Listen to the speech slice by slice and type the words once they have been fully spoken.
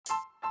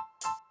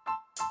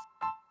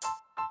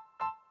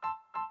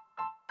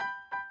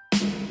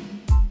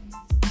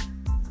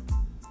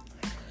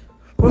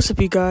What's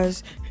up, you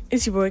guys?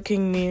 It's your boy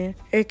King Mir,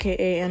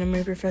 aka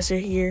Anime Professor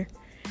here,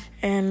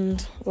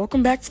 and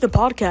welcome back to the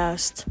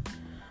podcast.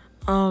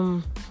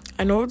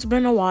 I know it's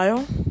been a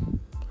while,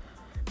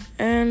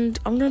 and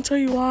I'm gonna tell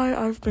you why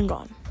I've been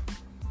gone.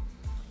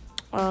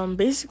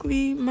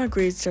 Basically, my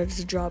grades started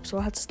to drop, so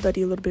I had to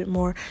study a little bit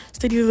more,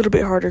 study a little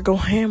bit harder, go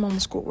ham on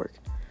the schoolwork.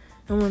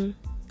 And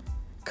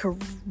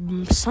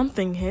when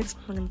something hits,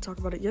 I'm not gonna talk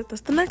about it yet.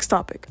 That's the next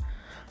topic.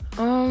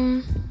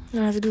 I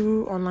had to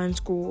do online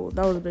school.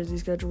 That was a busy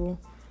schedule.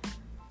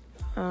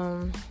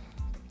 And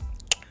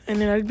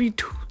then I'd be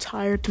too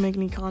tired to make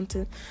any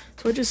content,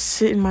 so I'd just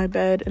sit in my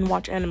bed and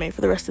watch anime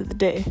for the rest of the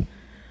day.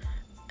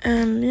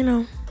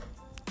 And,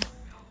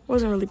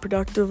 wasn't really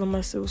productive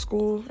unless it was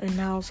school, and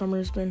now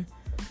summer's been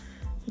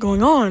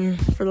going on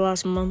for the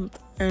last month,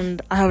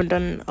 and I haven't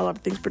done a lot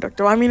of things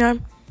productive. I mean, I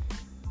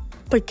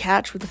played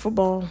catch with the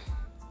football,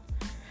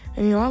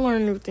 and, I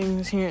learned new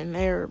things here and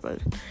there, but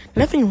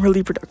nothing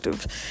really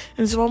productive.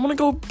 And so I want to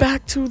go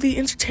back to the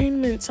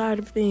entertainment side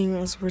of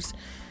things, with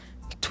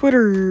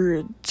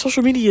Twitter,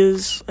 social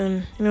medias,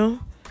 and,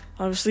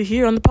 obviously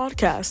here on the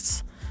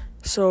podcasts.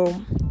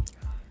 So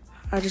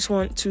I just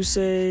want to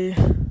say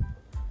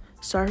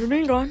sorry for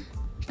being gone,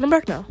 but I'm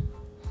back now.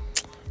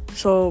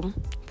 So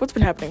what's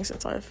been happening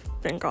since I've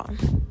been gone?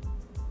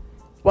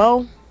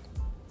 Well,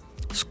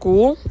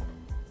 school.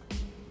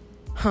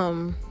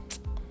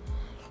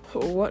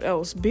 What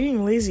else?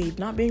 Being lazy,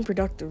 not being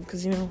productive,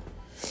 because,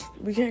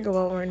 we can't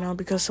go out right now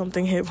because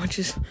something hit, which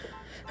is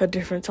a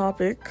different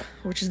topic,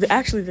 which is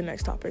actually the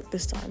next topic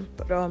this time.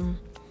 But,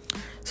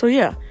 so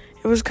yeah,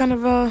 it was kind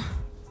of a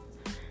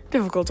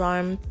difficult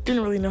time.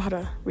 Didn't really know how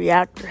to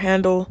react or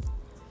handle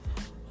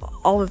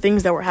all the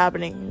things that were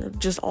happening,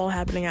 just all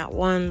happening at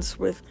once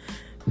with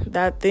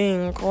that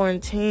thing,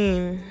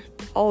 quarantine,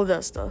 all of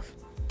that stuff.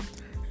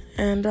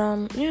 And,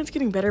 it's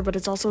getting better, but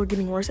it's also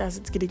getting worse as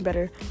it's getting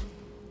better.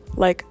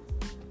 Like,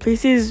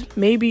 places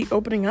may be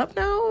opening up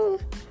now,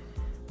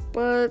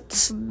 but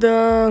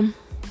the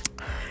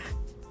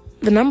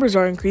numbers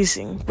are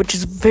increasing, which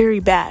is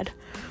very bad,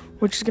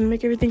 which is going to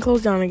make everything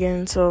close down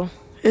again. So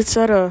it's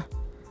at a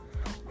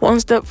 1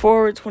 step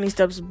forward, 20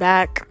 steps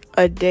back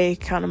a day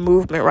kind of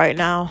movement right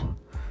now,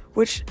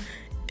 which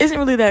isn't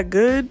really that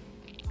good.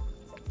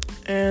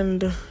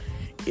 And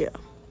yeah,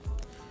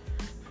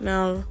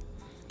 now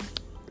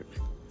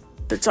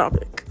the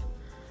topic,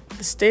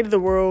 the state of the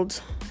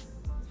world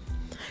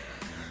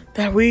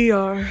that we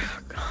are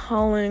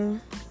calling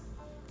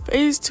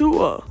phase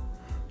 2 of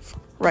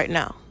right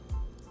now.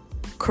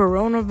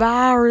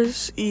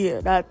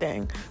 Coronavirus, that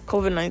thing,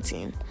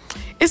 COVID-19.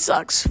 It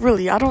sucks,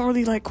 really. I don't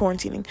really like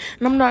quarantining.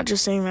 And I'm not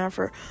just saying that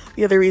for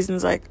the other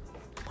reasons, like,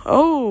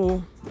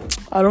 I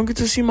don't get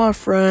to see my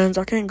friends,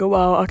 I can't go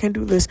out, I can't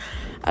do this.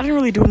 I didn't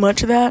really do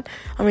much of that.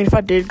 I mean, if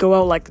I did go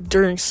out, like,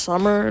 during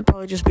summer, it'd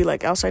probably just be,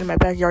 like, outside in my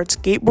backyard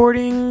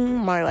skateboarding,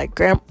 my, like,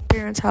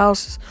 grandparents'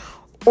 house,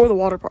 or the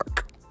water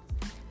park.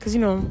 Because,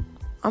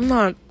 I'm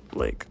not,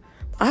 like,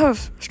 I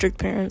have strict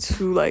parents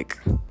who, like,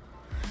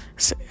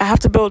 I have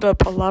to build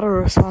up a lot of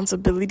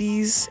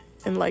responsibilities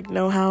and, like,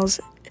 know-hows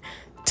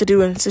to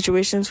do in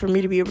situations for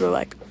me to be able to,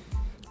 like,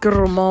 go to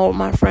the mall with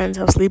my friends,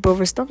 have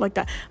sleepovers, stuff like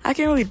that. I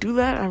can't really do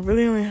that. I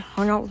really only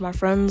hung out with my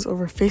friends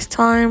over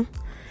FaceTime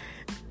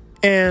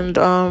and,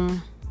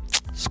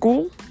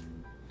 school,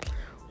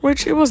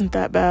 which it wasn't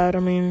that bad. I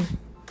mean,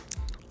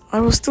 I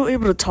was still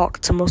able to talk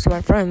to most of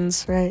my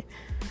friends, right?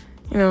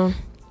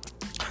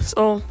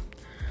 So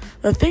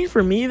the thing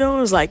for me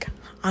though is, like,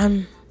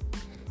 I'm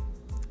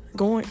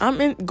going to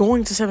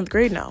 7th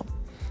grade now.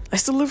 I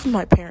still live with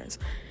my parents.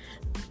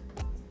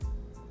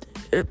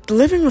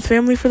 Living with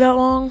family for that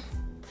long,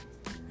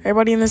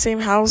 everybody in the same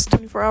house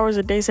 24 hours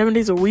a day, 7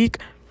 days a week,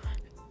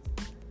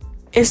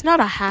 it's not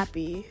a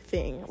happy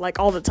thing, like,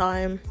 all the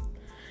time.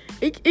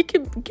 It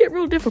can get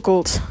real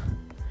difficult.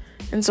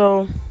 And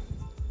so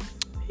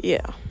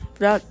yeah,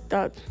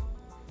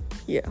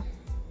 yeah.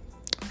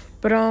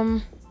 But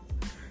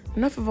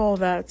enough of all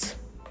that.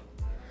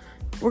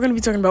 We're going to be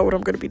talking about what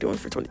I'm going to be doing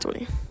for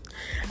 2020.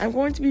 I'm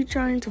going to be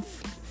trying to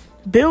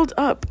build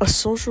up a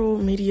social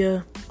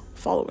media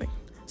following.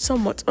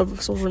 Somewhat of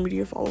a social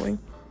media following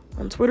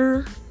on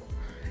Twitter,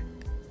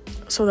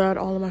 so that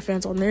all of my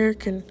fans on there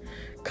can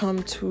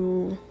come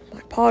to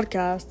my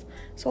podcast.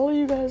 So all of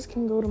you guys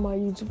can go to my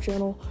YouTube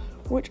channel,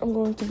 which I'm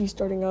going to be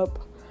starting up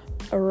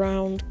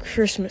around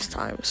Christmas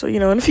time. So,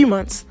 in a few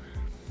months,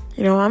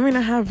 I'm going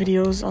to have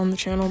videos on the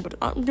channel, but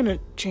I'm going to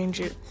change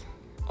it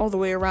all the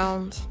way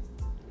around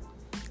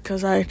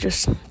because I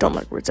just don't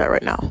like where it's at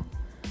right now.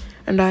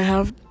 And I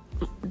have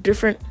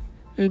different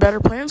and better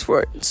plans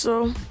for it.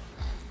 So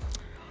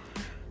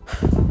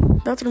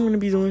that's what I'm going to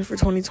be doing for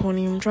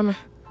 2020. I'm trying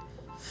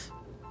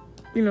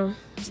to,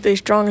 stay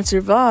strong and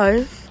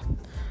survive.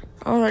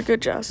 All that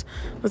good jazz.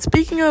 But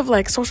speaking of,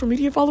 like, social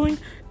media following,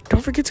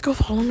 don't forget to go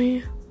follow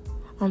me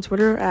on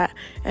Twitter at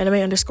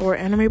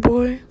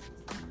anime_animeboy.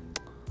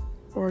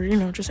 Or,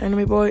 just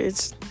anime boy.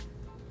 It's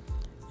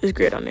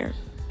great on there.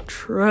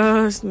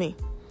 Trust me.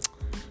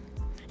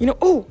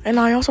 And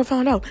I also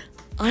found out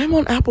I'm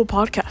on Apple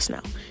Podcasts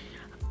now.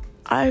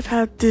 I've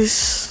had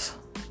this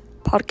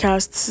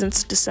podcast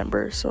since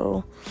December,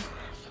 so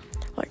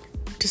like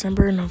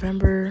December,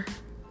 November.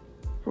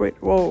 Wait,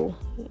 whoa,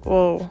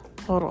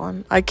 hold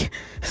on.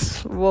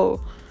 Whoa.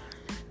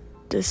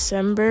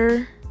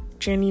 December,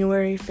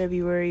 January,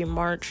 February,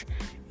 March,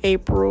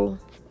 April,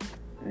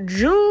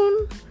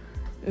 June.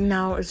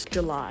 Now it's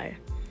July.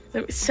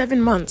 7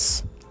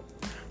 months.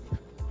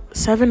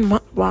 7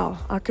 months. Wow,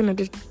 I couldn't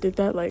have did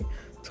that. Like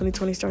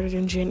 2020 started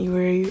in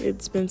January.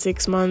 It's been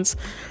 6 months.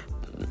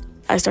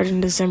 I started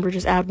in December.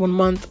 Just add 1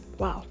 month.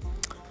 Wow,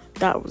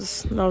 that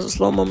was a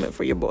slow moment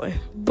for your boy.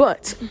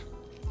 But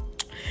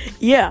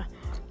yeah,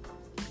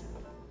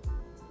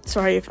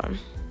 sorry if I'm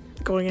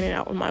going in and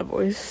out with my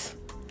voice.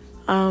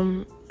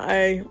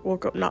 I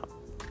woke up not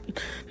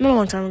a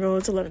long time ago.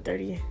 It's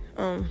 11:30.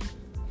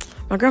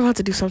 My grandma had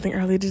to do something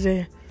early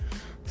today,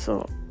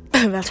 so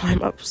that's why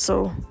I'm up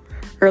so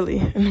early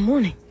in the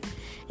morning.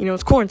 You know,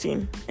 it's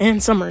quarantine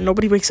and summer.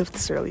 Nobody wakes up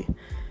this early.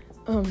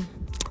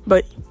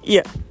 But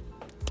yeah.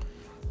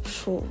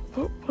 So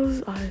what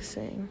was I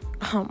saying?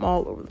 I'm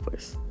all over the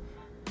place.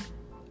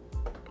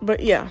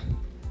 But yeah.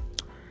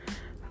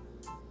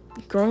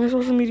 Growing a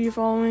social media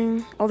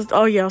following. All this.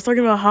 Oh yeah, I was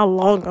talking about how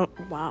long. Oh,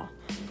 wow.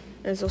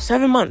 And so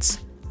 7 months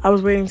I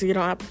was waiting to get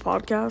on Apple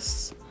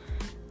Podcasts.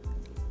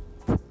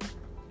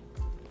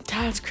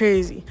 That's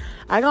crazy.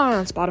 I got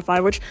on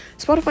Spotify, which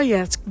Spotify,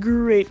 yeah, it's a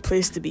great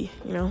place to be,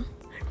 you know?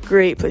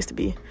 Great place to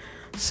be.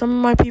 Some of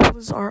my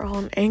peoples are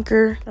on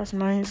Anchor. That's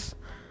nice.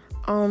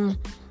 And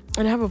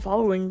I have a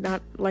following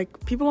that,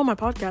 like, people on my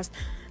podcast,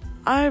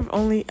 I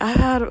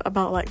had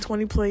about, like,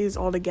 20 plays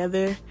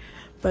altogether.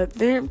 But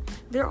there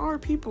are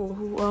people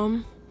who,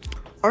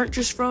 aren't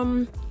just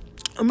from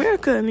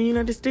America and the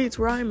United States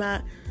where I'm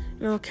at,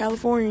 you know,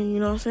 California, you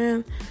know what I'm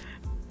saying?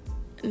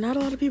 Not a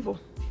lot of people.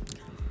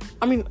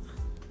 I mean,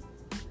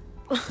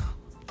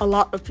 a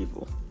lot of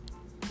people.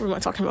 What am I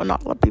talking about?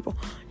 Not a lot of people.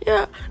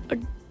 Yeah, a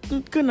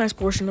good nice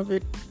portion of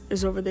it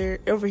is over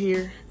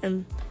here,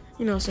 and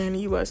you know what I'm saying,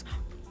 the US.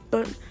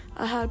 But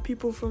I had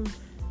people from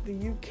the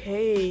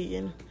UK,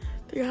 and I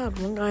think I had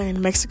one guy in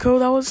Mexico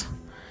that was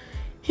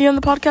here on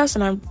the podcast,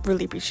 and I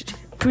really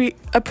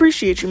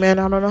appreciate you, man.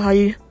 I don't know how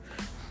you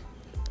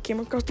came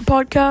across the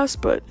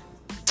podcast, but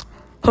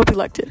hope you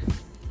liked it.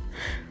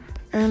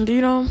 And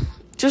you know,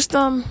 just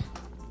 100%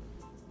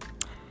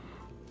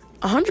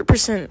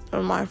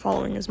 of my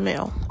following is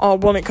male.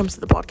 When it comes to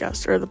the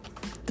podcast, or the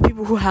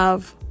people who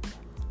have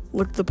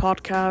looked at the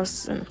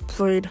podcasts and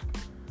played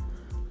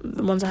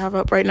the ones I have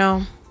up right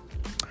now.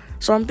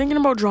 So I'm thinking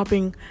about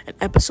dropping an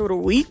episode a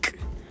week.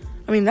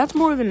 I mean, that's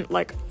more than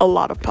like a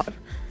lot of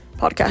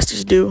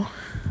podcasters do.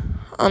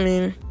 I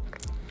mean,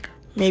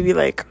 maybe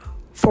like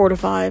 4 to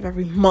 5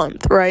 every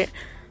month, right?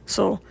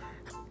 So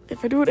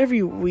if I do it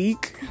every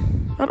week,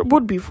 that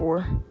would be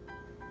 4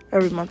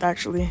 every month,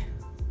 actually.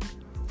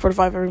 4 to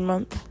 5 every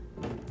month.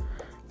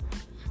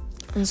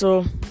 And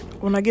so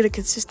when I get a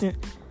consistent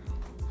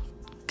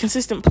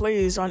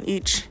plays on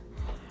each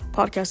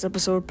podcast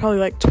episode, probably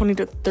like 20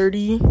 to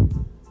 30.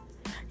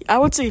 I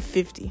would say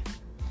 50.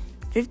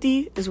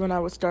 50 is when I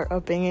would start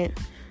upping it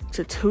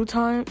to 2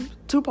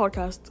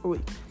 podcasts a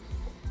week.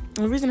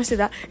 And the reason I say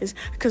that is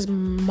because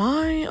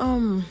my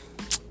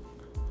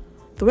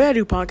the way I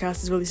do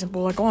podcasts is really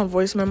simple. Like, I go on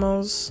voice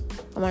memos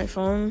on my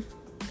phone,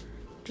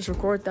 just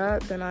record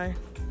that, then I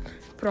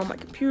put it on my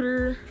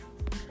computer.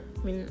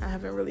 I mean, I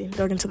haven't really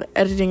dug into the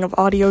editing of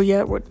audio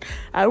yet.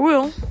 I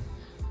will,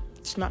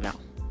 just not now.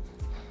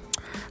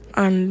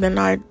 And then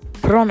I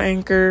put it on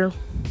Anchor,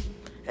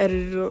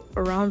 edit it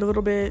around a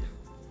little bit,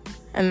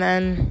 and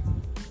then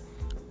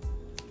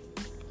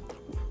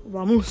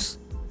vamos,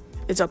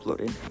 it's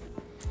uploaded.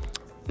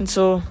 And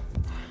so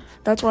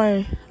that's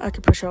why I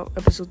could push out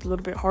episodes a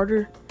little bit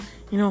harder,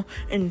 you know.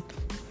 And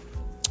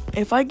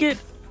if I get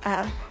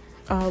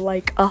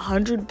like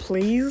 100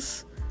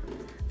 plays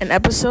an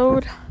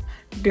episode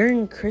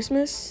during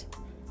Christmas,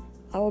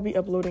 I will be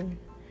uploading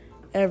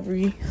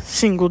every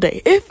single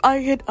day. If I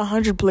hit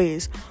 100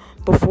 plays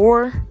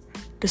before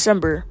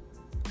December,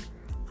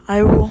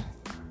 I will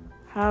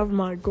have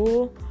my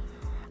goal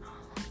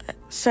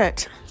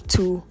set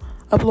to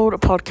upload a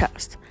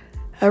podcast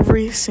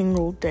every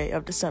single day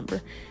of December.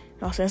 You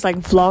know what I'm saying? It's like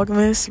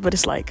Vlogmas, but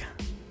it's like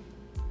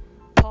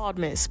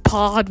Podmas.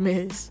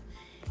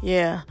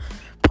 Yeah,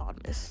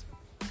 Podmas.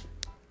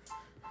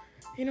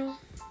 You know,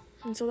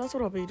 and so that's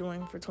what I'll be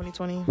doing for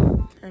 2020.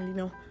 And, you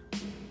know,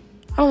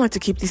 I don't like to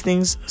keep these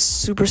things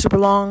super, super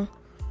long.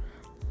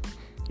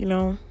 You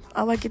know,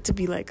 I like it to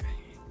be like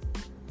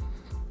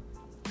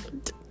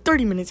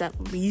 30 minutes at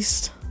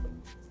least.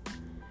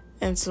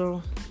 And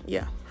so,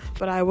 yeah.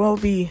 But I will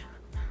be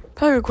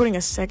probably recording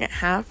a second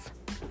half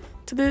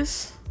to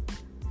this,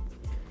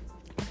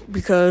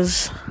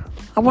 because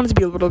I want it to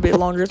be a little bit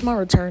longer. It's my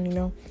return, you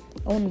know.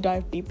 I want to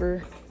dive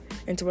deeper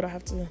into what I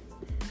have to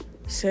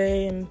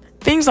say and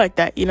things like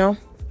that, you know.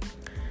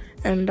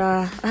 And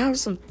I have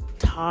some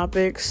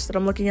topics that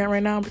I'm looking at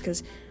right now,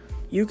 because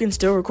you can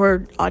still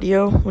record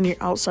audio when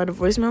you're outside of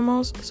voice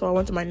memos. So I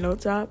went to my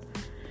notes app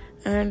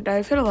and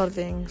I've hit a lot of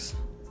things.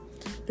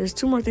 there's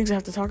 2 more things I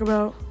have to talk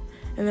about,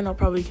 and then I'll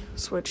probably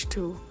switch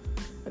to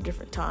a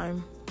different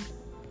time.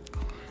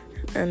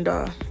 And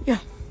yeah,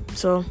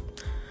 so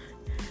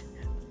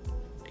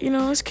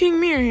it's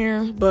King Mir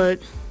here, but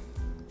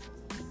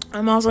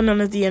I'm also known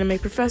as the Anime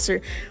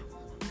Professor.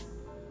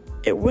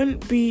 It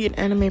wouldn't be an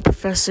Anime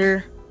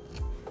Professor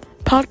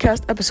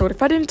podcast episode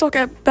if I didn't talk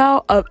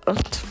about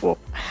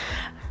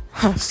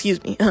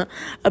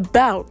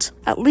about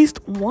at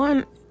least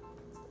one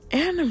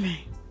anime.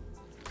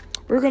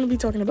 We're going to be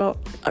talking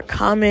about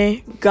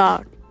Akame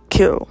ga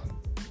Kill.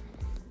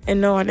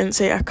 And no, I didn't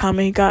say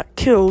Akame got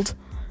killed.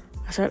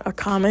 I said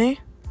Akame,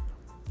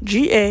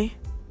 G-A,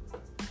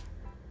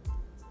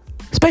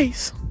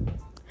 space,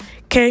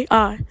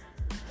 K-I,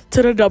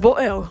 to the double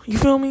L. You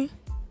feel me?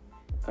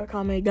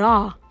 Akame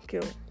ga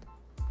Kill.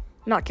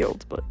 Not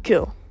killed, but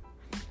kill.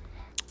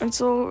 And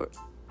so,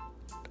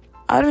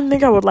 I didn't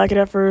think I would like it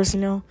at first,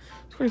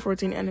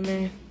 2014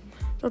 anime.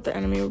 Thought the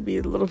anime would be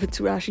a little bit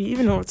too ashy,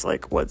 even though it's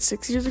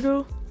 6 years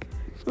ago?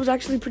 It was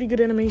actually pretty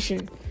good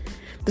animation.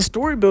 The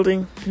story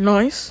building,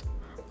 nice.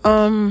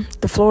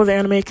 The flow of the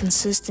anime,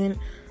 consistent.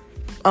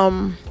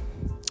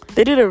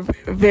 They did a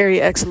very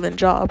excellent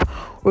job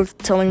with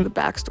telling the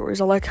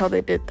backstories. I like how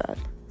they did that.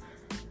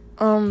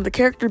 The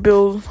character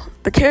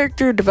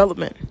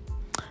development,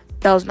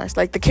 that was nice.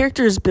 The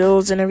characters'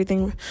 builds and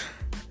everything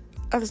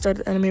at the start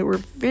of the anime were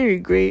very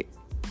great.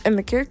 And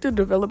the character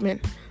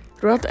development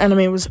throughout the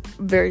anime was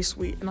very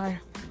sweet, and I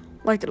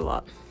liked it a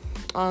lot.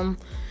 I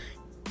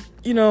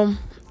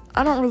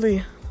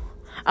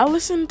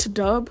listen to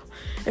dub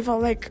if I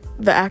like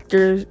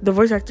the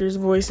voice actors'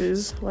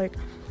 voices.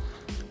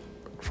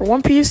 For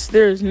One Piece,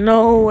 there's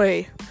no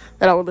way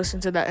that I would listen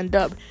to that in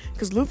dub,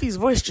 because Luffy's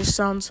voice just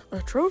sounds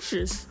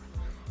atrocious.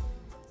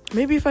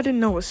 Maybe if I didn't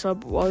know what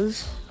sub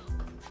was,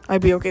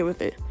 I'd be okay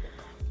with it.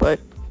 But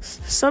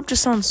sub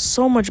just sounds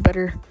so much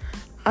better.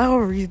 I'll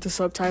read the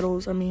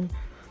subtitles.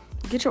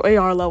 Get your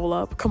AR level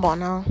up. Come on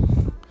now.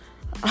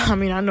 I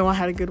know I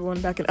had a good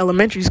one back in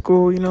elementary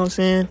school, you know what I'm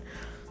saying?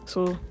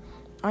 So,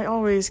 I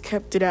always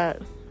kept it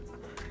at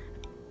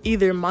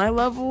either my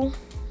level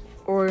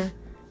or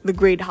the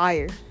grade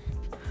higher.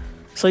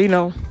 So,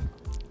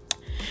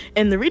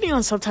 and the reading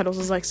on subtitles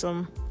is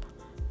some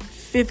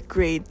 5th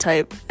grade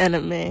type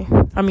anime.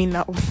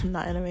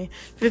 Not anime.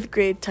 5th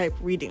grade type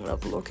reading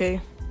level,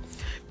 okay?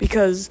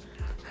 Because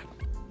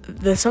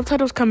the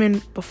subtitles come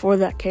in before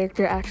that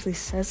character actually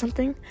says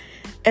something,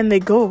 and they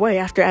go away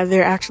after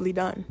they're actually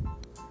done.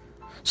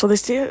 So they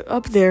stay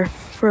up there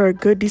for a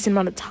good decent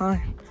amount of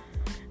time.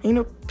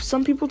 And,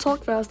 some people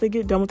talk fast, they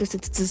get done with their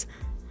sentences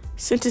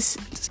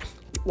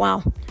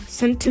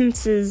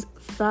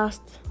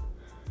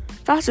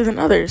faster than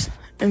others.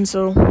 And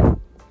so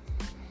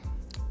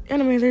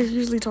anime, they're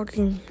usually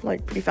talking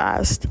pretty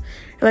fast.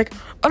 You're and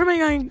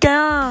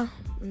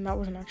that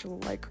wasn't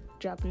actual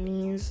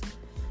Japanese.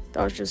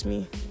 That was just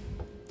me,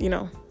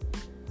 and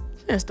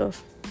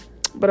stuff.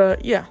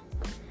 But yeah,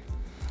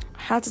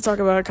 I had to talk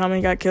about Akame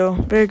ga Kill.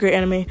 Very great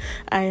anime.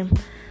 I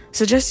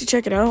suggest you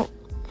check it out.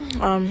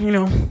 You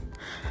know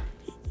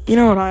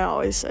what I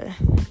always say.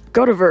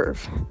 Go to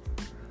Verve.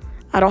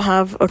 I don't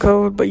have a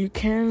code, but you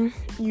can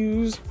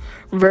use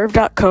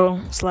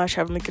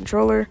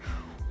verve.co/heavenlycontroller.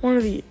 One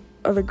of the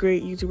other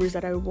great YouTubers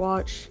that I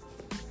watch,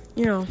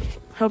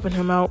 helping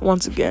him out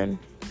once again.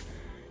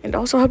 And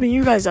also helping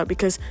you guys out,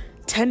 because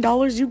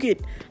 $10 you get,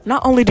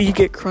 not only do you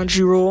get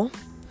Crunchyroll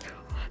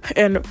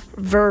and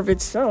Verve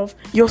itself,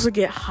 you also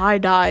get High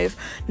Dive,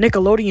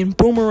 Nickelodeon,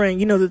 Boomerang,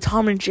 the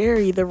Tom and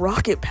Jerry, the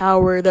Rocket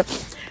Power, the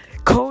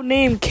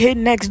Codename Kid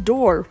Next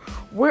Door.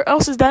 Where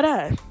else is that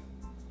at?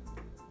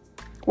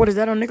 What, is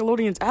that on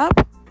Nickelodeon's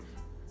app?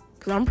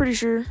 Because I'm pretty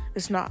sure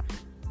it's not.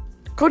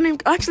 Codename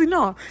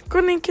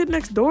Kid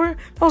Next Door?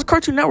 That was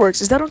Cartoon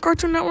Network's. Is that on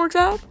Cartoon Network's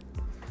app?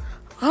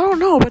 I don't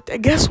know, but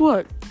guess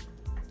what?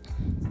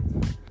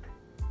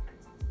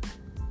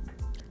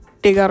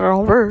 They got it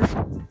on Verve.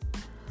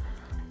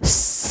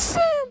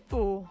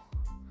 Simple.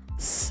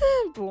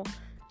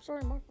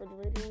 Sorry, my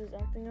refrigerator is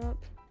acting up.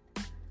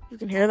 You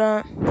can hear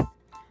that?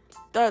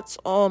 That's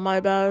all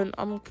my bad.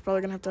 I'm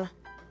probably gonna have to...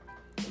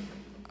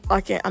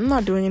 I'm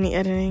not doing any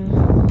editing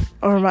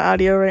over my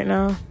audio right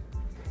now.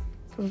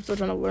 I'm still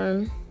trying to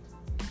learn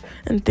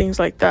and things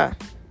like that.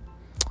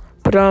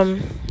 But,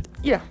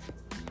 yeah.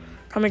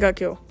 Akame ga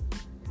Kill.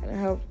 And I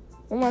have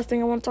one last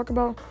thing I want to talk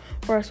about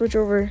before I switch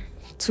over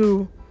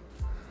to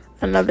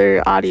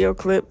another audio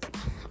clip.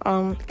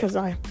 Because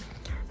I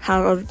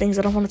have other things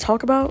that I want to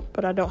talk about,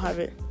 but I don't have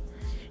it.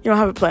 I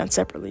have it planned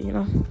separately,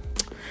 And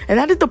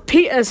that is the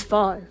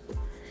PS5.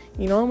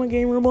 I'm a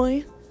gamer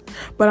boy.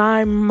 But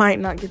I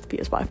might not get the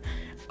PS5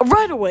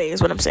 right away,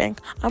 is what I'm saying.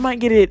 I might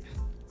get it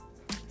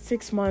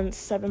 6 months,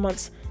 7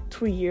 months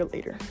to a year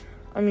later.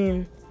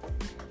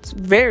 It's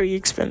very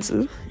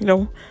expensive.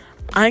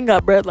 I ain't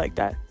got bread like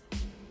that.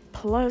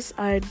 Plus,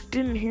 I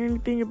didn't hear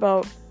anything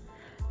about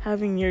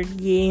having your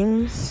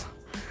games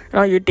and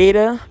all your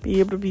data be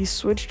able to be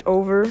switched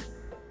over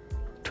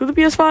to the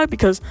PS5,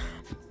 because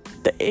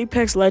the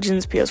Apex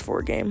Legends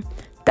PS4 game,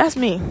 that's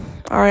me.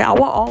 Alright, I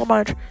want all of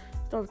my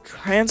stuff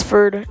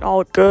transferred and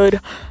all good.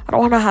 I don't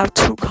want to have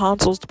 2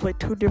 consoles to play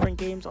 2 different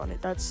games on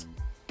it.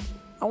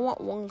 I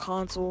want one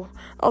console.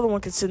 The other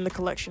one can sit in the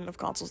collection of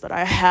consoles that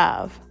I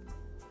have.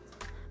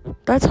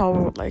 That's how I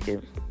would like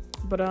it.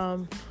 But I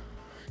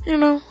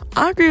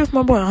agree with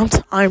my boy.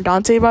 I'm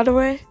Dante, by the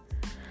way.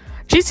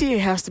 GTA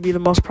has to be the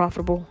most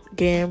profitable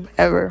game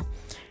ever.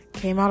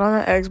 Came out on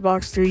the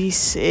Xbox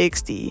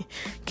 360.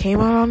 Came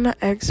out on the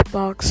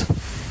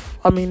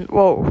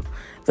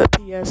the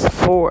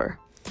PS4.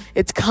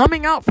 It's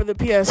coming out for the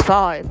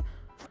PS5.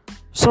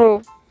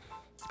 So,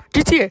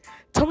 GTA,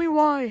 tell me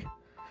why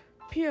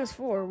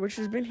PS4, which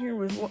has been here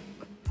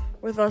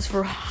with us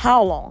for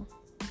how long?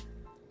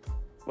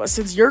 What,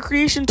 since your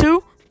creation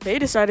too? They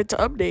decided to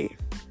update. You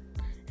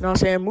know what I'm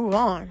saying? Move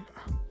on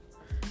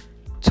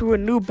to a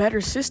new, better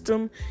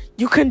system.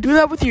 You can do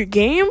that with your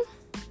game?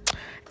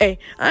 Hey,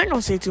 I ain't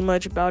gonna say too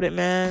much about it,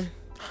 man.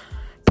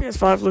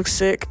 PS5 looks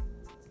sick.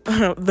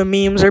 The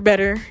memes are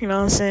better, you know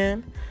what I'm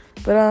saying?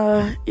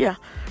 But, yeah.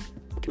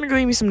 Gonna go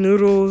eat me some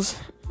noodles.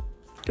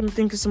 Gonna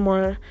think of some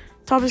more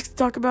topics to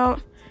talk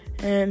about.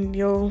 And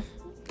you'll,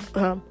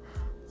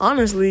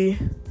 honestly,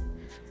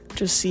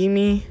 just see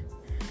me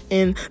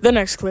in the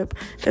next clip.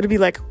 That'll be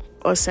like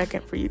a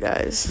second for you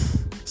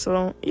guys.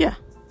 So, yeah.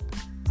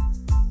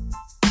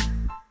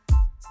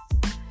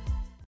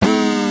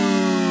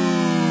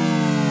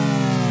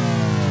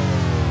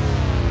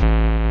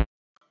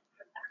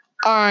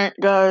 Alright,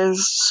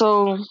 guys.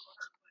 So,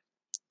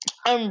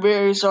 I'm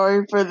very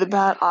sorry for the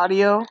bad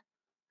audio.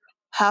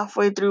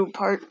 Halfway through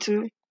part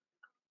 2.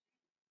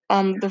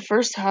 The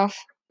first half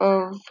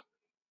of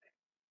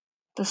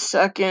the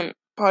second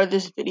part of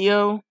this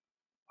this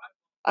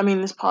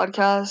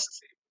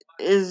podcast,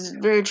 is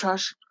very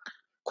trash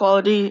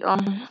quality.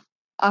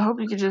 I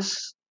hope you could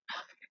just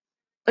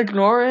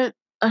ignore it.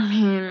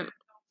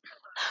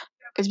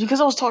 It's because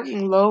I was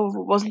talking low.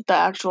 It wasn't the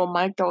actual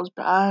mic that was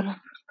bad.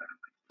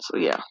 So,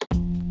 yeah.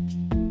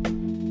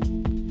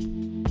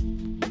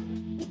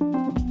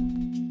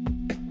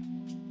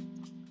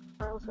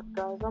 Alright, what's up,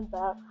 guys? I'm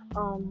back.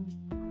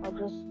 I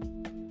just,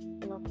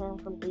 came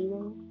from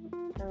eating,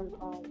 and,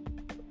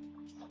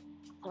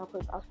 I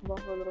played basketball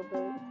for a little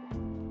bit,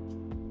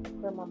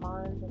 clear my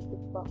mind, and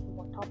think about some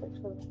more topics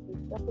for the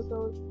next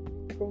episode,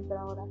 things that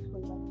I would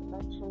actually like to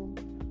mention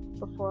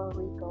before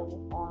we go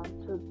on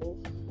to this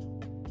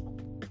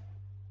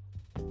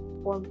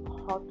one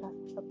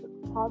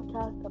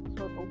podcast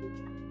episode a week.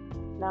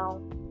 Now,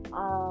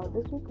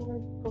 this week we're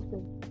going to be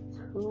posting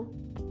 2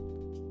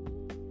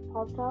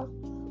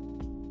 podcasts,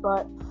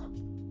 but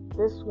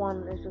this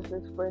one is just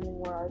explaining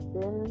where I've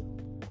been,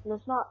 and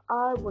it's not,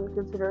 I wouldn't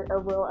consider it a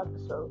real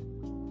episode.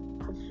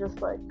 It's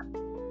just like, I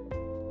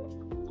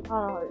don't know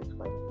how to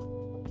explain it.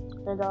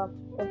 And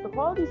if the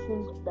quality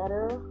seems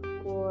better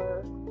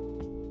or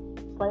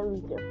slightly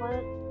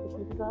different, it's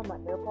because I have my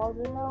AirPods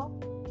in now,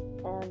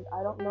 and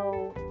I don't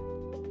know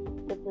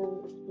if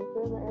there's a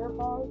speaker in the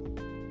AirPods,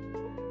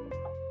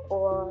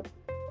 or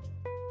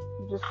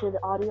you just hear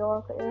the audio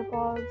off the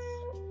AirPods,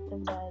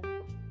 and then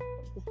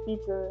the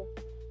speaker,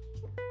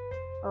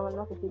 or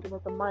not the speaker,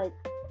 but the mic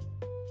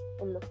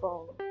in the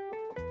phone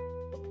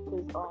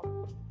is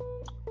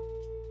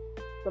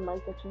the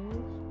mic that you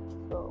use.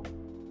 So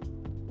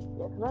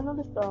yeah, because I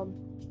noticed I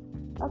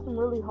have some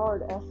really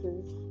hard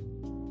S's.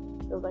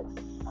 It was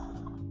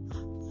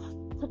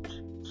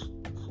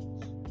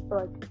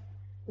like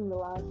in the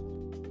last,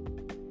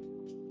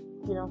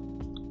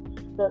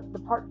 the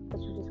part that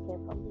you just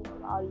came from, the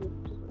audio you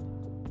just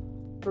listened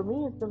to. For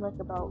me, it's been like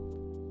about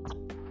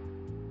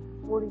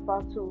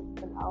 45 to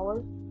an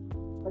hour,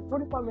 like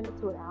 45 minutes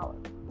to an hour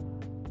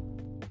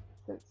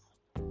since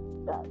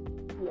that,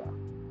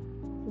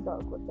 since I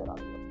recorded that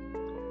audio.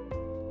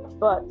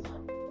 But,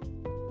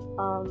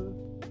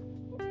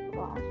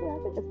 actually, I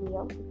think it's me.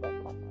 I'll keep that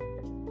kind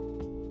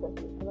of,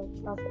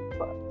 not say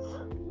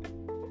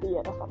but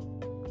yeah, that's fine.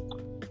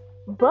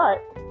 But,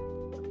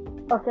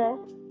 okay,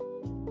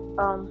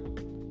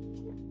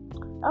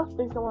 that's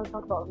things I want to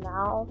talk about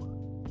now,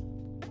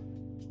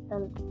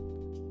 and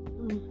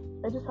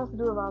it just has to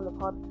do around the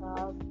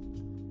podcast,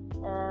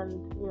 and,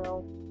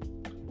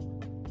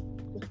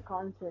 just the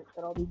content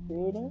that I'll be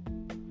creating.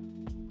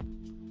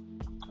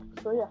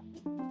 So, yeah,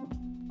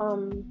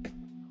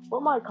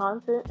 what my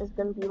content is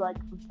going to be,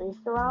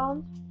 based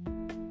around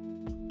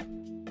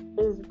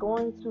is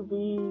going to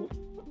be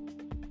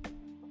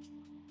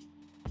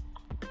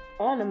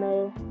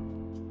anime,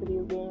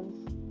 video games,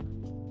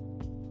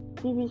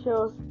 TV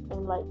shows,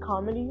 and,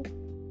 comedy,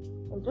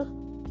 and just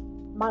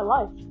my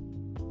life,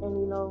 and,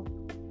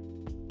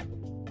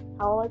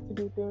 how I like to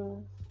do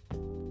things.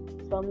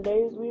 Some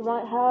days we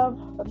might have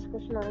a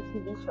discussion on a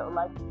TV show,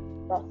 like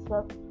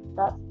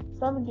that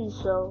 70s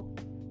show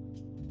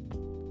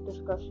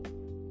discussion,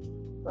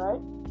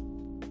 right?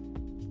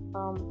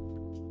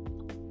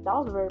 That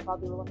was a very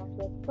popular one,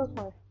 actually. That was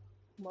my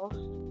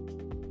most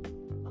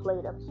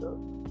played episode.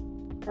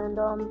 And,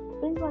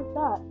 things like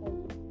that.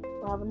 And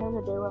we're having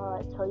another day where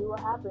I tell you what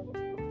happened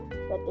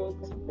that day,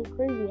 because something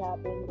crazy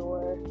happened,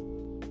 or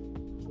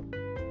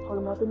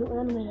talking about the new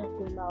anime that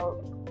came out,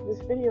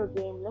 this video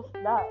game, this,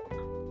 that.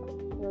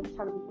 Just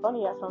trying to be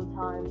funny at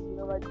sometimes,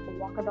 like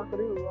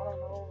Wakadakadoo, I don't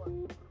know.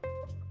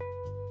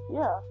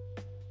 Yeah.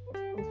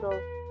 And so,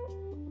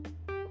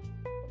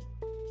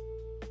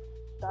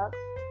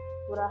 that's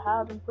what I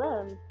have in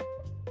plan,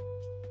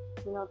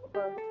 for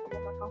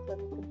what my content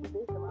could be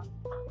based around.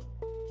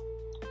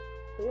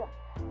 So yeah.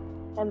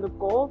 And the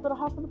goals that I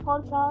have for the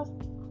podcast,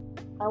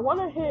 I want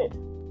to hit,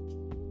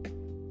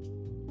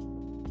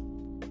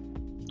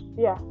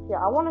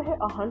 I want to hit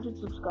 100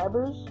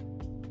 subscribers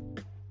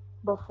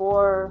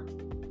before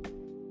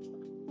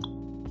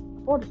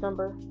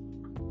December,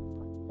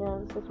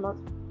 in 6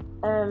 months.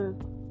 And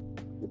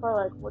you're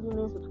probably like, what do you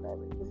mean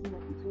subscribers? This is my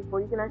YouTube.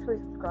 Well, you can actually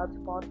subscribe to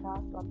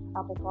podcasts on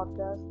Apple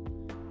Podcasts.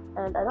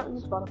 And I don't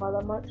use Spotify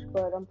that much,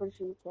 but I'm pretty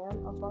sure you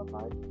can on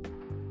Spotify.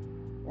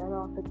 Yeah, I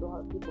know it takes a lot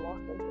of people off.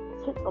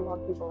 It takes a lot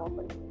of people off.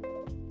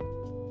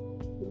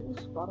 You use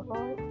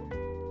Spotify?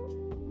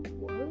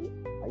 What?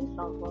 I use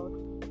SoundCloud.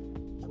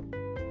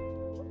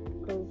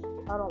 Because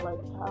I don't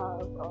like to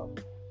have,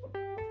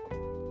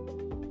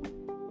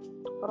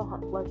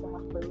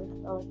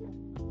 playlists. I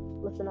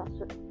like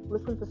to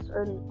listen to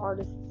certain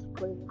artists'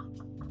 playlists.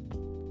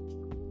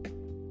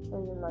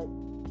 And then,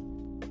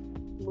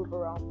 move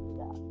around with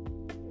that,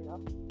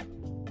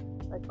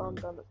 Like, I'm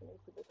done listening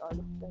to this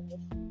artist and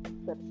this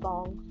set of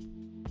songs,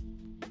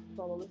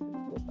 so I'm gonna listen to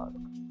this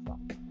artist's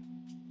song.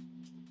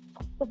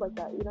 Stuff like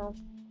that,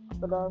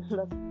 But, that's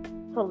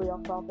totally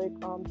off topic.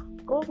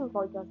 Goals of the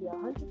podcast,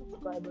 100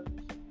 subscribers.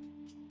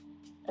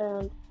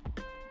 And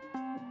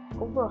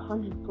over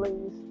 100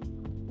 plays.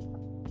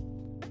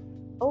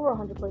 Over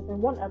 100 plays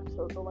in one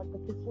episode, so, the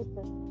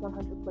consistent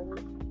 100 plays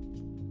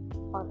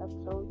on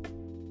episodes.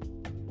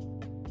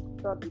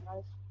 That'd be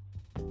nice.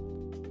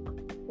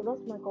 So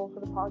that's my goal for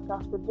the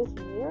podcast for this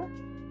year.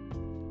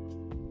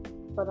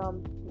 But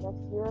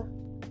next year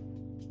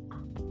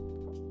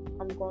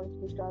I'm going to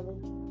be thriving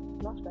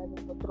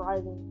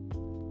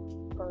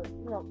for,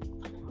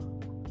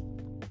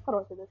 how do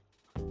I say this?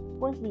 I'm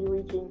going to be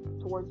reaching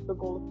towards the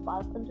goal of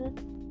 500,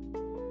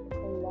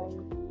 and then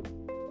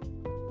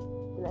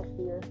the next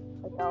year,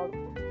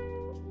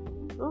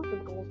 1,000. Those are the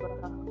goals that I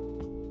have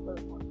for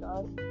the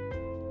podcast.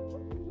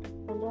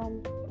 And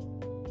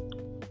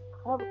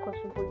I have a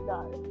question for you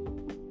guys.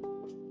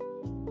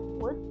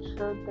 What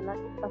should the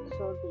next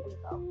episode be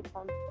about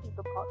on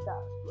the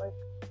podcast?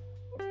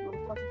 Do you want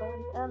to talk about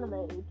an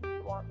anime? Do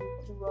you want me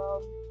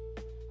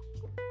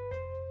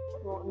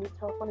to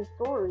tell funny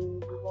stories?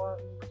 Do you want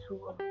me to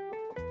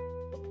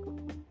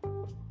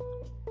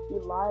be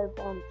live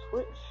on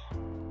Twitch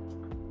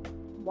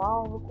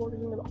while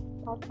recording the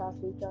podcast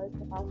so you guys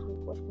can ask me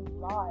questions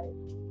live?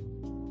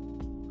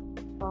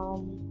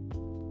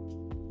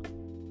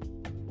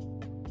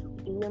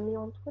 DM me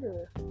on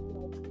Twitter.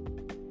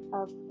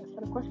 Have a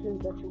set of questions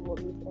that you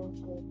want me to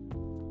answer.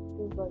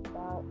 Things like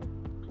that.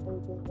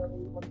 Anything that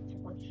you want to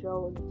check my show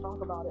and talk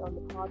about it on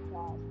the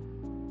podcast.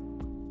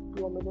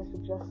 You want me to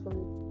suggest some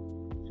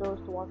shows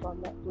to watch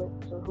on Netflix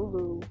or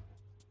Hulu.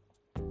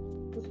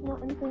 Just,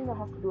 anything that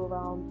has to do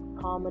around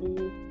comedy,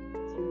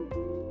 TV,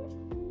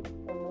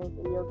 and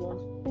video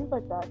games. Things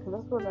like that, because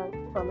that's what I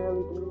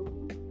primarily do.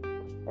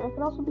 And it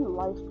can also be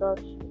life stuff.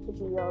 It could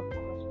be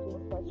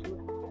questions that you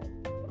have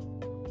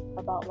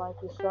about life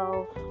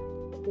yourself,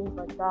 things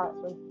like that.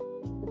 So you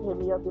can hit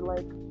me up, be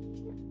like,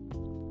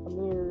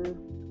 Amir,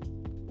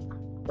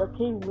 the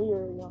King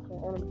Lear,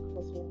 anime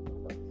professor,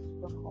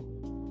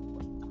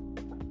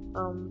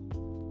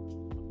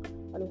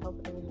 I need help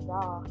with things you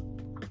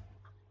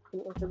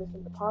can enter this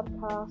in the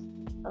podcast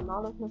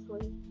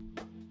anonymously.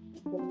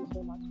 You can use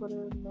my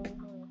Twitter name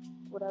or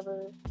whatever.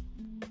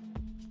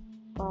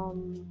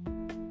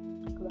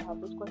 Because I have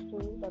this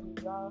question,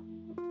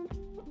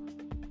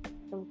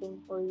 anything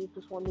for you,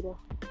 just want me to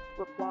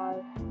reply,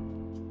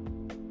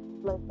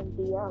 and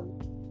DM,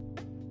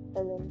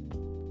 and then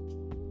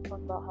talk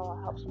about how I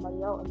help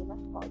somebody out in the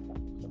next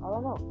podcast. So, I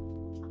don't know.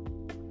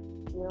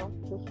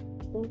 Just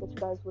things that you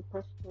guys would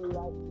personally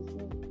like to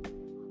see.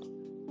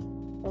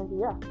 And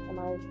am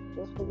I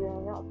just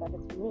figuring out that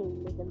it's me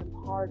making them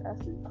hard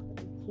S's and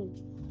T's?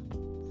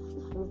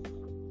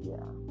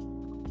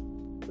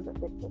 Because I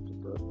think that you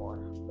do it more,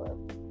 but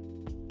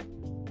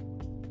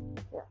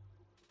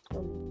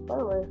and by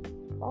the way,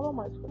 follow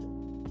my Twitter.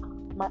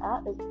 My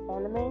 @ is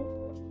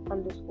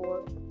anime_anime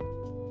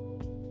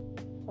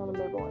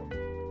boy.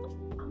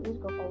 Please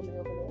go follow me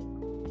over there,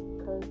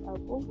 because I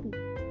won't be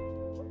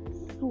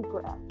super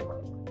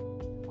active.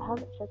 I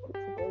haven't checked it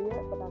today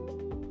yet, but I'm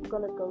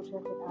gonna go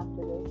check it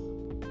after this.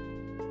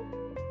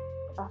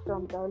 After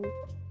I'm done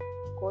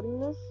recording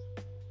this,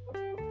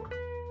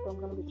 so I'm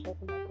gonna be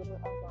checking my Twitter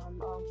as I'm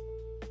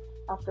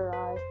after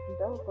I'm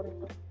done recording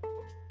this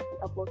and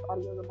upload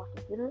audio to my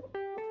computer,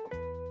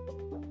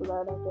 so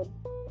that I can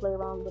play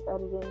around with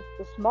editing,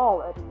 the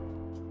small editing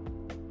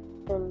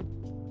in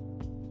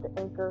the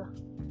Anchor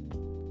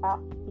app,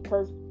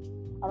 because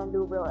I don't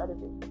do real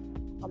editing.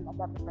 I'm not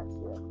that advanced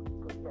yet.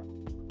 So,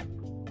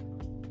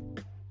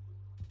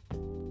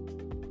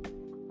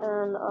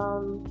 And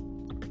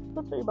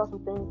I'll tell you about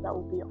some things that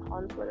will be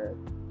on Twitter.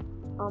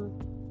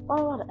 A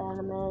lot of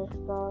anime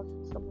stuff,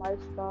 some life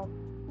stuff,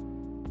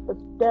 but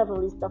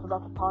definitely stuff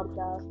about the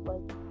podcast.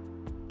 Like,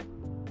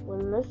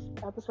 when this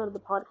episode of the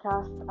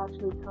podcast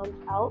actually comes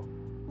out,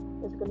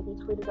 it's going to be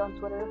tweeted on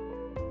Twitter.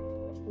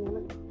 I'm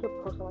going to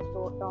post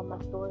on my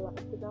story on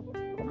Instagram.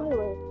 And by the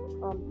way,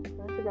 my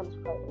Instagram is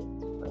private,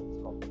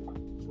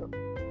 so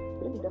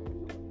you can definitely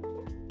use it.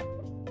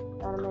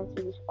 Anime,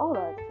 TV, all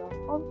that stuff.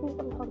 All the things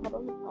that we talk about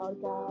on the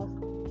podcast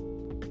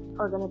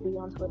are going to be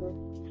on Twitter.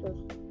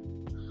 Just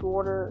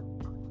shorter,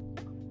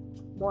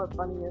 more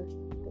funnier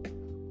things.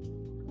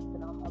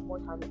 And I'll have more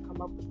time to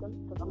come up with them,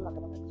 because I'm not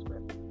going to make a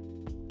script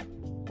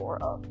for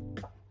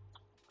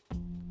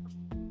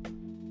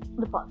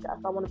the podcast.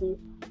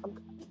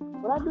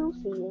 What I do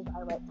see is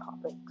I write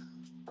topics,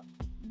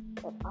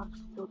 and I'm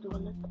still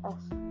doing it the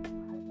S.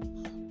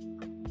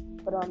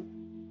 But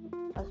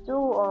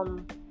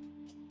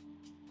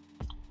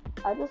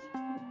I just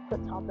put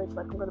topics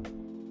like what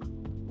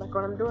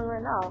I'm doing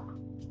right now.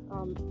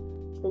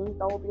 Things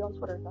that will be on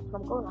Twitter. That's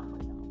what I'm going on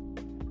right now.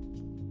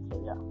 So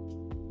yeah,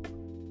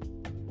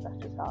 that's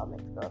just how I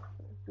make stuff.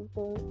 Do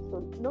things. So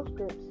no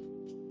scripts,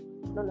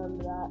 none of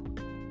that.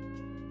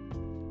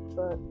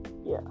 But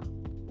yeah,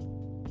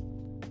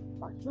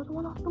 mark another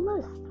one off the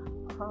list.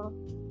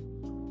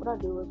 What I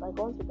do is I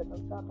go into the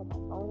notes app on my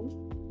phone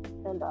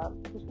and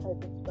just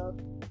type in stuff,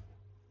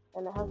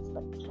 and it has this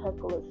like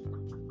checklist,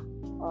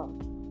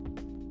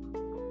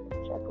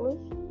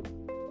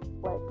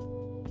 like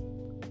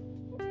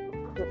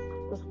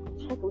this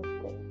checklist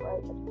thing,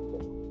 right? That you do.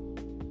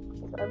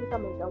 And so every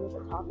time I'm done with a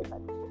topic, I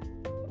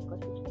just press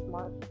the check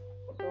mark.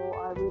 So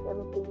I read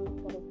everything,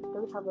 and it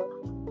does have a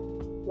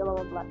yellow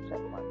and black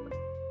check mark.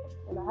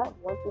 And I have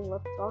one thing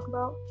left to talk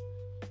about,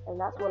 and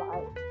that's what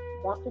I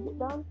want to get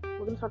done.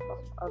 We're gonna talk about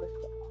some other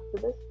stuff after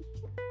this.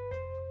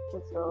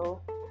 And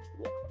so,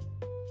 yeah.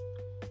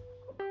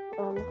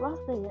 And this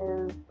last thing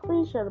is,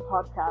 please share the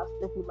podcast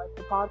if you like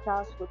the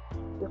podcast with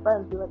your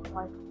friends. Be like,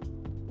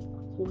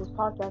 see this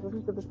podcast,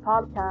 listen to this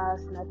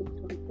podcast, and I think it's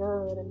really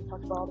good, and he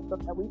talks about all the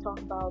stuff that we talk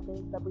about,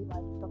 things that we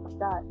like, stuff like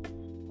that.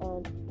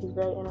 And he's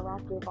very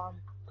interactive on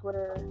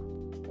Twitter,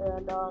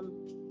 and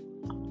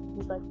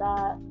he's like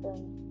that, and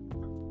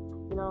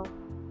you know,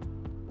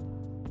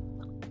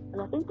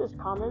 and I think there's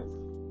comments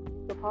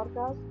to the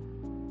podcast,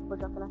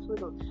 which I can actually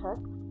go check,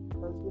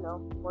 because, you know,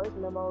 voice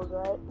memos,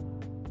 right?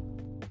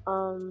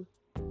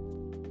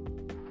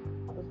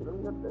 Let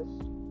me get this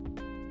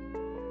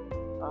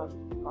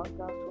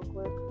podcast real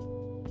quick.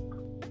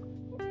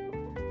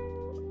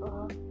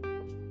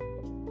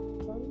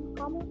 Can you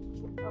comment?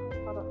 I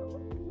don't know.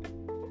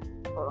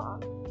 Hold on.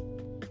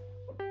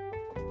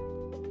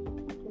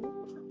 Can you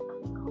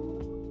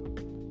comment?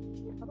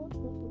 I don't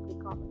think you can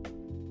comment.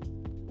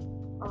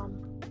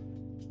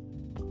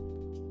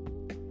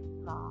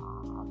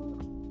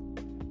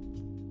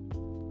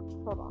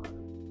 Hold on.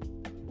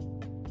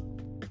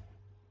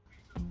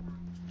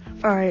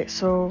 Alright,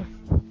 so,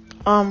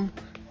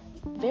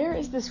 there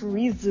is this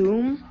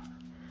resume,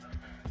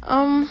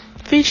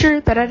 feature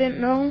that I didn't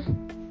know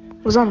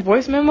was on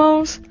voice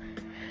memos,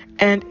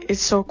 and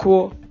it's so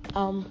cool.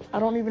 I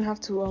don't even have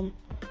to,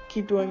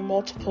 keep doing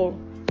multiple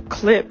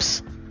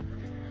clips,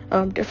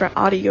 different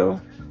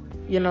audio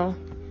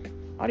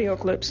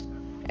clips,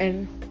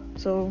 and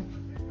so,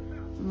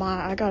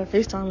 I got a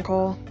FaceTime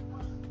call,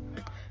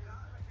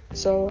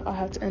 so I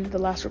had to end the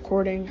last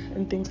recording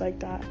and things like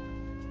that.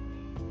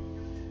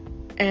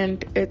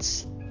 And it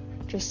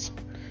just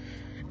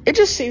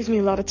saves me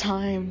a lot of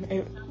time.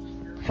 It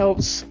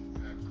helps.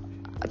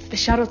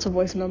 Shout out to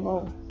Voice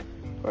Memo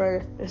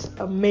for this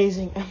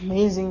amazing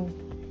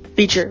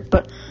feature.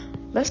 But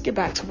let's get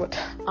back to what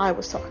I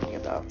was talking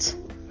about.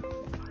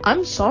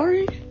 I'm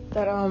sorry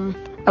that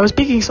I was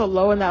speaking so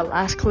low in that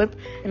last clip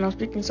and I was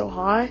speaking so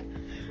high.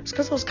 It's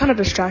because I was kind of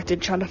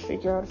distracted trying to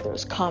figure out if there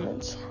was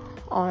comments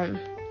on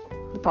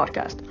the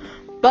podcast.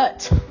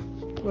 But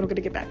what I'm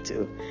gonna get back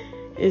to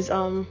is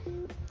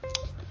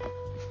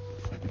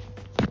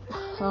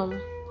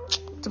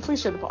to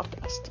please share the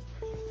podcast,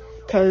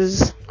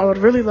 because I would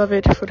really love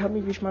it if it would help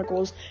me reach my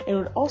goals, and it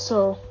would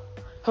also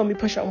help me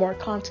push out more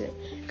content,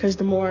 because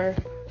the more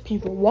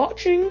people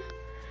watching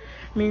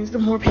means the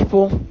more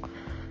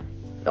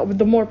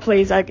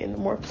plays I get,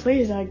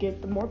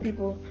 the more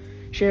people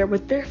share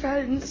with their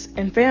friends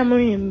and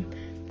family and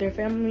their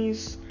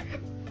families,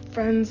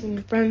 friends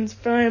and friends'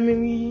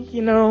 family,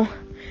 you know,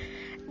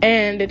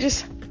 and it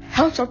just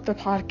helps up the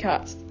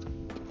podcast.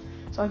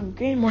 So I can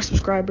gain more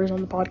subscribers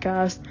on the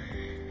podcast.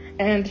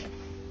 And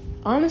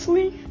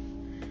honestly,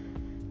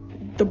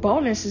 the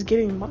bonus is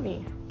getting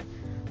money.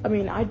 I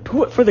mean, I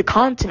do it for the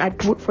content. I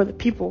do it for the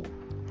people.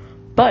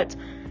 But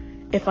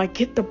if I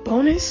get the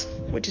bonus,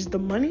 which is the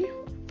money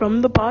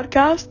from the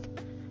podcast,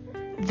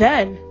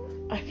 then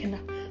I can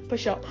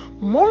push out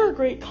more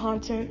great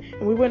content.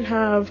 And we wouldn't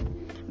have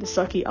the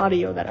sucky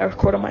audio that I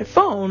record on my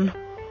phone.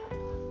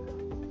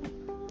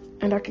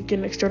 And I could get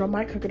an external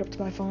mic, hook it up to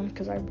my phone,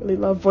 because I really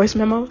love voice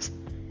memos.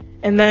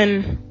 And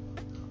then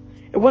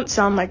it wouldn't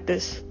sound like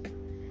this.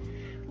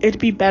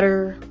 It'd be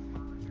better.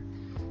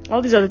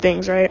 All these other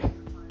things, right?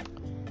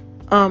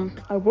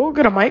 I will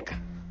get a mic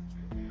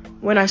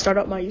when I start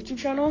up my YouTube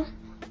channel.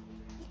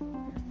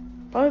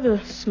 Probably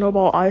the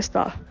Snowball Ice,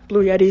 the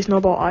Blue Yeti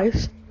Snowball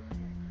Ice,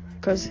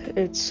 because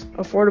it's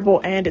affordable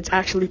and it's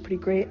actually pretty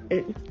great.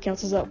 It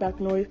cancels out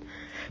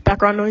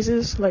background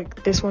noises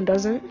like this one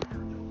doesn't.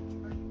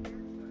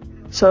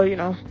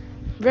 So,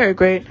 very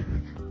great.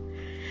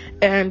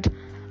 And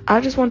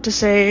I just want to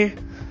say,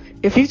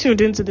 if you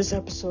tuned into this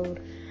episode,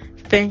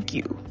 thank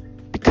you.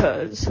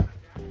 Because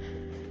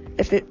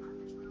if it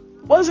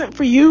wasn't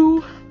for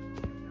you,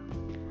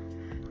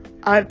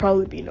 I'd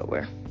probably be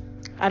nowhere.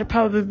 I'd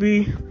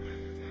probably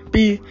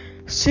be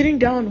sitting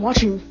down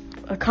watching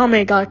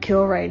Akame ga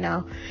Kill right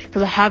now,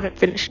 because I haven't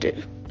finished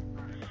it.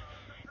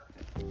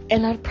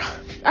 And I'd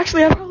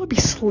probably be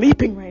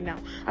sleeping right now.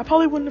 You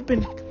probably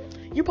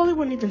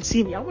wouldn't even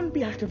see me. I wouldn't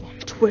be active on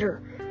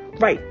Twitter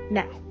right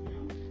now.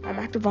 I'm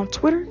active on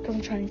Twitter because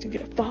I'm trying to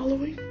get a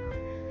following.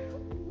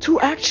 To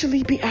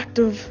actually be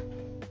active,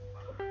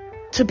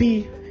 to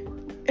be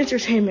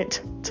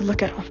entertainment to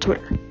look at on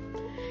Twitter.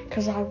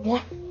 Because I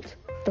want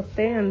the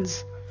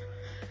fans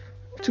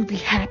to be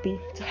happy,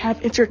 to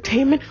have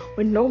entertainment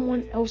when no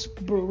one else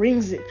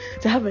brings it,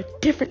 to have a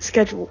different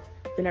schedule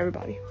than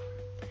everybody.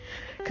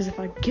 Because if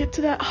I get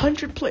to that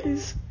 100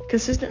 plays,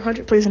 consistent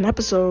 100 plays an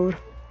episode,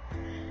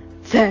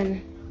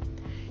 then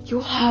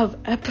you'll have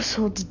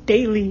episodes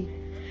daily.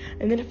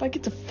 And then if I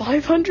get to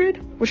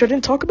 500, which I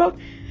didn't talk about,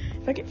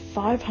 if I get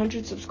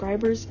 500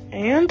 subscribers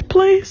and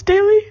plays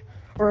daily,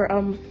 or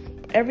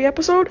every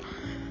episode,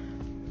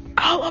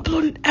 I'll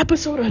upload an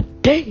episode a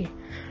day.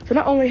 So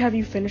not only have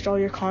you finished all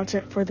your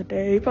content for the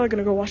day, you're probably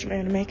gonna go watch an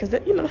anime, because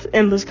that's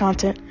endless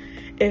content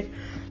if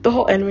the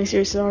whole anime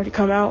series has already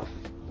come out.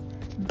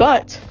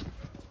 But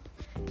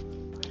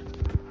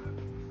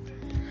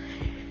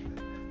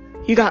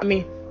you got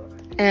me,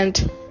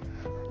 and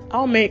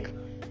I'll make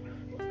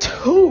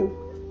 2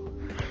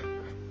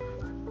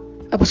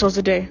 episodes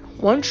a day.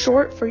 One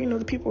short for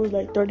the people with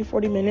like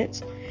 30-40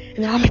 minutes,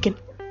 and then I'll make an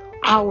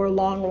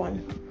hour-long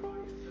one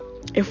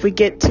if we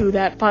get to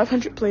that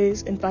 500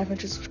 plays and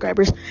 500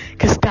 subscribers,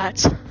 because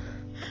that's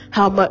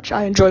how much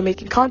I enjoy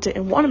making content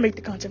and want to make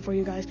the content for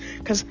you guys,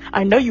 because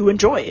I know you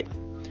enjoy it,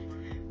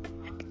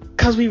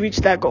 because we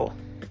reached that goal.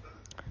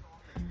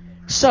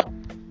 So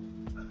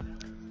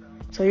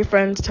tell your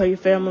friends, tell your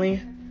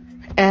family,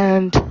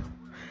 and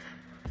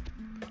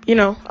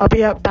I'll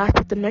be back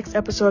with the next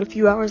episode a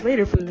few hours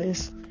later from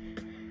this,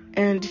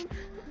 and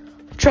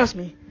trust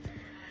me,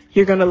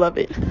 you're gonna love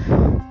it.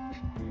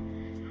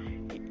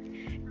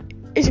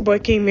 It's your boy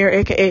King Mir,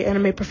 aka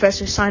Anime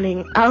Professor,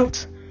 signing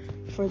out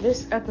for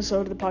this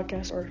episode of the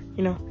podcast, or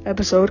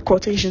episode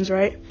quotations,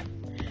 right?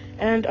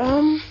 And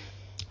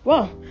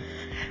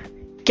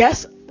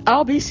guess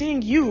I'll be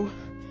seeing you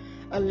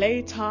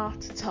later.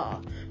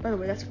 By the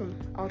way, that's from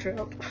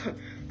Ultra Up.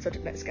 Such a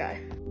nice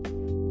guy.